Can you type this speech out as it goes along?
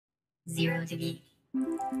0 to B.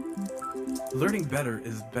 Learning better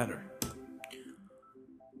is better.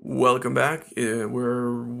 Welcome back.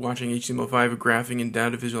 We're watching HTML5 Graphing and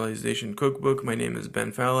Data Visualization Cookbook. My name is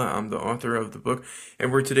Ben Falla. I'm the author of the book,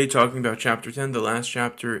 and we're today talking about Chapter 10, the last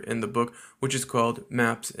chapter in the book, which is called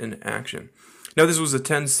Maps in Action. Now, this was a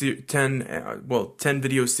 10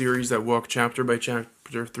 video series that walked chapter by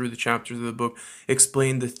chapter through the chapters of the book,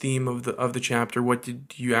 explain the theme of the chapter, what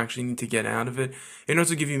did you actually need to get out of it, and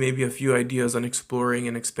also give you maybe a few ideas on exploring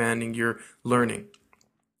and expanding your learning.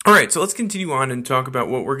 Alright, so let's continue on and talk about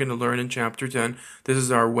what we're going to learn in Chapter 10. This is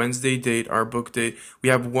our Wednesday date, our book date. We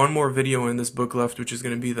have one more video in this book left, which is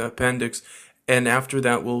going to be the appendix, and after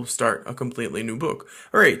that we'll start a completely new book.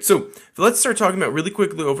 Alright, so let's start talking about really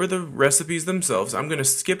quickly over the recipes themselves. I'm going to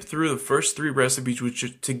skip through the first 3 recipes,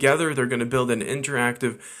 which together they're going to build an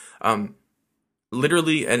interactive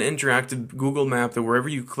literally an interactive Google map that wherever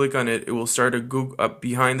you click on it, it will start a Google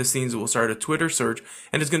behind the scenes. It will start a Twitter search,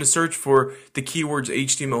 and it's going to search for the keywords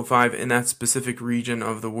HTML5 in that specific region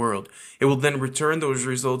of the world. It will then return those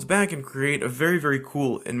results back and create a very, very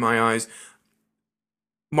cool, in my eyes,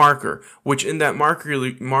 marker, which in that marker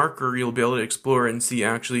you'll be able to explore and see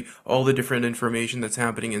actually all the different information that's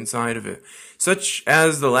happening inside of it. Such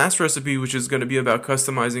as the last recipe, which is going to be about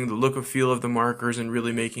customizing the look and feel of the markers and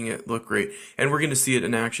really making it look great. And we're going to see it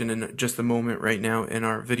in action in just a moment right now in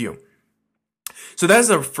our video. So that's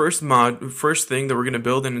our first thing that we're going to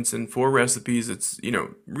build, and it's in 4 recipes. It's,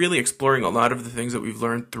 really exploring a lot of the things that we've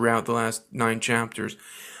learned throughout the last 9 chapters.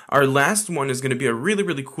 Our last one is going to be a really,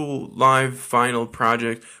 really cool live final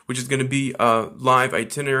project, which is going to be a live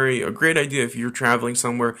itinerary. A great idea if you're traveling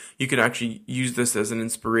somewhere. You could actually use this as an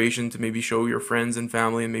inspiration to maybe show your friends and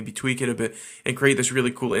family and maybe tweak it a bit and create this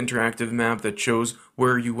really cool interactive map that shows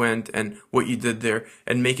where you went and what you did there,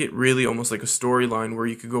 and make it really almost like a storyline where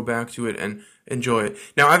you could go back to it and enjoy it.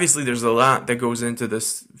 Now, obviously, there's a lot that goes into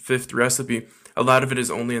this 5th recipe. A lot of it is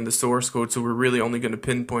only in the source code, so we're really only going to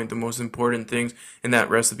pinpoint the most important things in that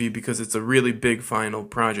recipe because it's a really big final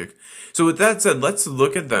project. So with that said, let's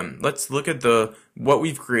look at them. Let's look at what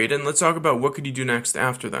we've created, and let's talk about what could you do next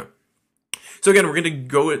after that. So again, we're going to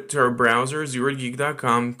go to our browser,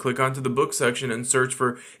 zerogeek.com, click onto the book section, and search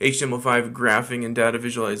for HTML5 Graphing and Data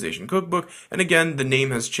Visualization Cookbook. And again, the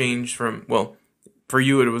name has changed from, well, for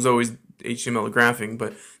you it was always HTML Graphing,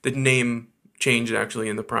 but the name changed actually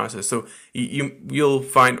in the process. So you'll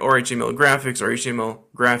find or HTML graphics or HTML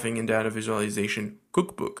graphing and data visualization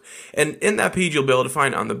cookbook. And in that page, you'll be able to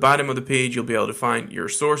find on the bottom of the page, you'll be able to find your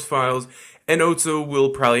source files. And also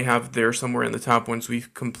we'll probably have there somewhere in the top once we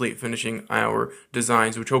complete finishing our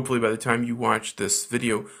designs, which hopefully by the time you watch this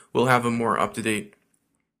video, we'll have a more up-to-date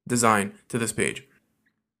design to this page.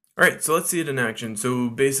 Alright, so let's see it in action. So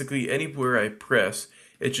basically anywhere I press,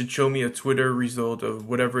 it should show me a Twitter result of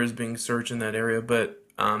whatever is being searched in that area, but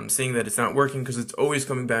I'm seeing that it's not working because it's always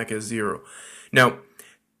coming back as 0. Now,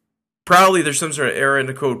 probably there's some sort of error in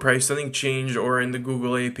the code, probably something changed or in the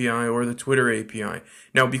Google API or the Twitter API.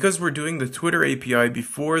 Now, because we're doing the Twitter API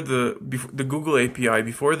before the Google API,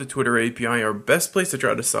 before the Twitter API, our best place to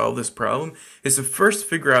try to solve this problem is to first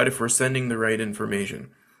figure out if we're sending the right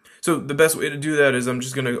information. So the best way to do that is I'm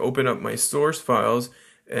just going to open up my source files.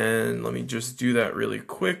 And let me just do that really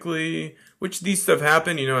quickly, which these stuff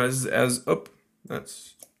happen,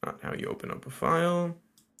 that's not how you open up a file.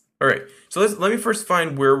 All right, so let me first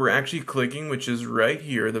find where we're actually clicking, which is right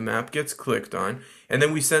here. The map gets clicked on, and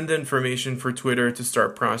then we send the information for Twitter to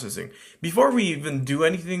start processing. Before we even do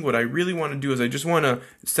anything, what I really want to do is I just want to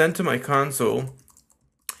send to my console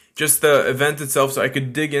just the event itself so I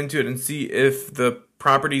could dig into it and see if the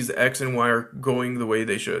properties X and Y are going the way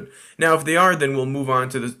they should. Now, if they are, then we'll move on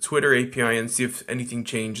to the Twitter API and see if anything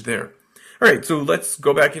changed there. Alright, so let's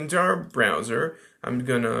go back into our browser. I'm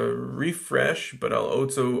going to refresh, but I'll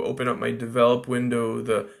also open up my develop window,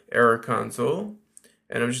 the error console,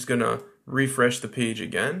 and I'm just going to refresh the page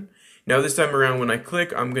again. Now this time around when I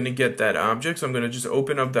click, I'm going to get that object, so I'm going to just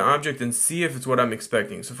open up the object and see if it's what I'm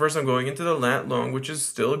expecting. So first I'm going into the lat long, which is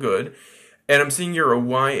still good, and I'm seeing here a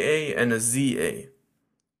YA and a ZA.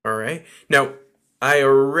 Alright, now I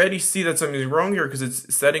already see that something's wrong here because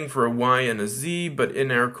it's setting for a Y and a Z, but in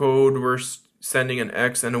our code we're sending an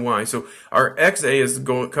X and a Y. So our XA is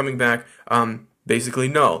coming back basically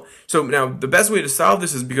null. So now the best way to solve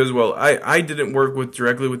this is because, well, I didn't work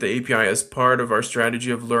directly with the API as part of our strategy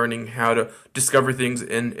of learning how to discover things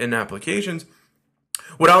in applications.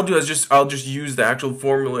 What I'll do is I'll just use the actual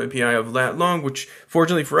formula API of lat long, which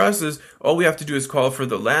fortunately for us is all we have to do is call for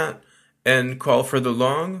the lat and call for the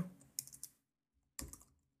long,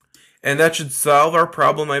 And that should solve our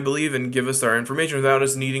problem, I believe, and give us our information without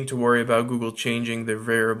us needing to worry about Google changing their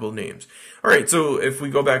variable names. All right, so if we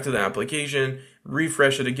go back to the application,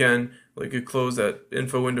 refresh it again, we could close that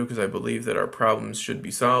info window because I believe that our problems should be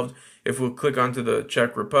solved. If we'll click onto the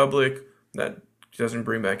Czech Republic, that doesn't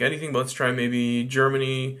bring back anything, but let's try maybe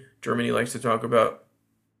Germany. Germany likes to talk about,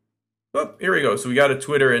 oh, here we go. So we got a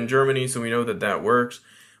Twitter in Germany, so we know that that works.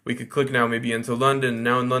 We could click now maybe into London.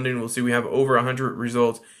 Now in London, we'll see we have over 100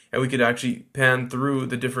 results, and we could actually pan through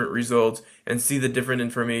the different results and see the different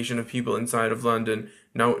information of people inside of London.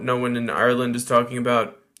 No one in Ireland is talking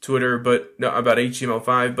about Twitter, but no, about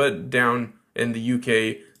HTML5, but down in the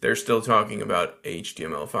UK, they're still talking about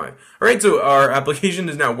HTML5. All right, so our application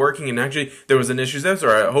is now working, and actually there was an issue there,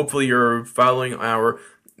 so hopefully you're following our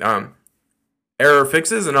error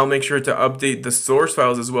fixes, and I'll make sure to update the source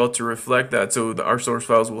files as well to reflect that, so our source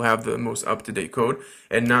files will have the most up-to-date code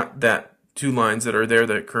and not that 2 lines that are there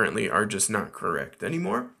that currently are just not correct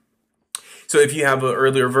anymore. So if you have an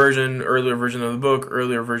earlier version of the book,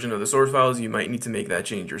 earlier version of the source files, you might need to make that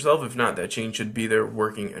change yourself. If not, that change should be there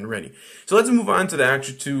working and ready. So let's move on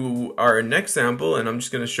to our next sample, and I'm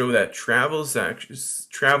just going to show that travel,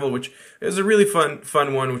 which is a really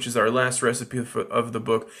fun one, which is our last recipe of the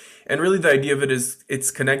book. And really the idea of it is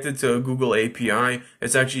it's connected to a Google API.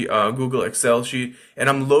 It's actually a Google Excel sheet, and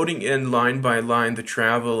I'm loading in line by line the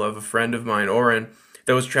travel of a friend of mine, Oren,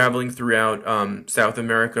 that was traveling throughout South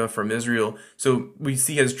America from Israel. So we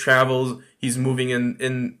see his travels. He's moving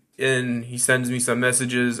in. He sends me some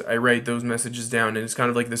messages. I write those messages down, and it's kind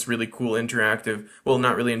of like this really cool interactive, well,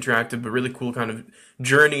 not really interactive, but really cool kind of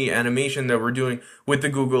journey animation that we're doing with the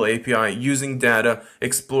Google API, using data,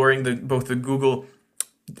 exploring both the Google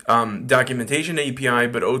documentation API,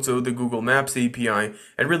 but also the Google Maps API,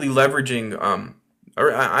 and really leveraging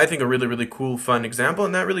I think a really cool, fun example,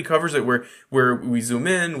 and that really covers it, where we zoom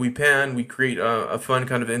in, we pan, we create a fun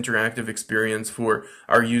kind of interactive experience for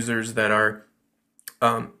our users that are,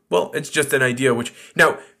 well, it's just an idea. Which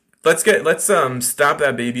now let's stop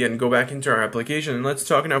that baby and go back into our application, and let's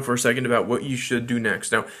talk now for a second about what you should do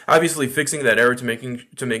next. Now, obviously, fixing that error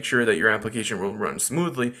to make sure that your application will run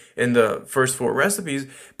smoothly in the first 4 recipes,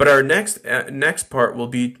 but our next part will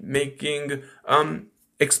be making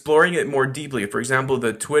exploring it more deeply. For example,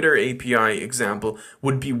 the Twitter API example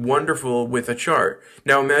would be wonderful with a chart.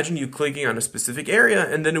 Now imagine you clicking on a specific area,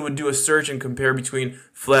 and then it would do a search and compare between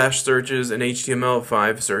Flash searches and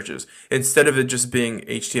HTML5 searches, instead of it just being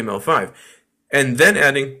HTML5. And then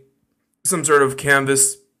adding some sort of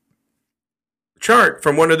canvas chart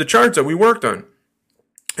from one of the charts that we worked on.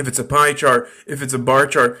 If it's a pie chart, if it's a bar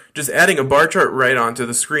chart, just adding a bar chart right onto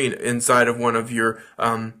the screen inside of one of your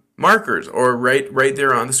markers, or right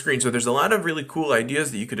there on the screen. So there's a lot of really cool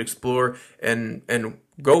ideas that you could explore and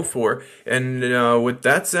go for. And with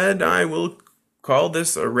that said, I will call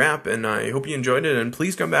this a wrap, and I hope you enjoyed it. And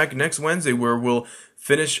please come back next Wednesday, where we'll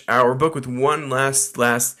finish our book with one last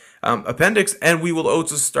appendix, and we will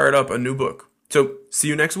also start up a new book. So see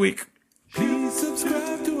you next week. Please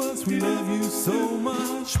subscribe to us, we love you so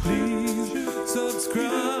much. Please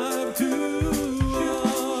subscribe to us.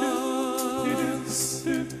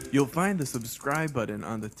 You'll find the subscribe button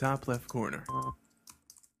on the top left corner.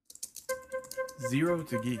 0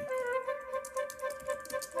 to Geek.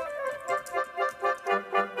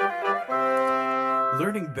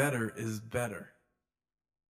 Learning better is better.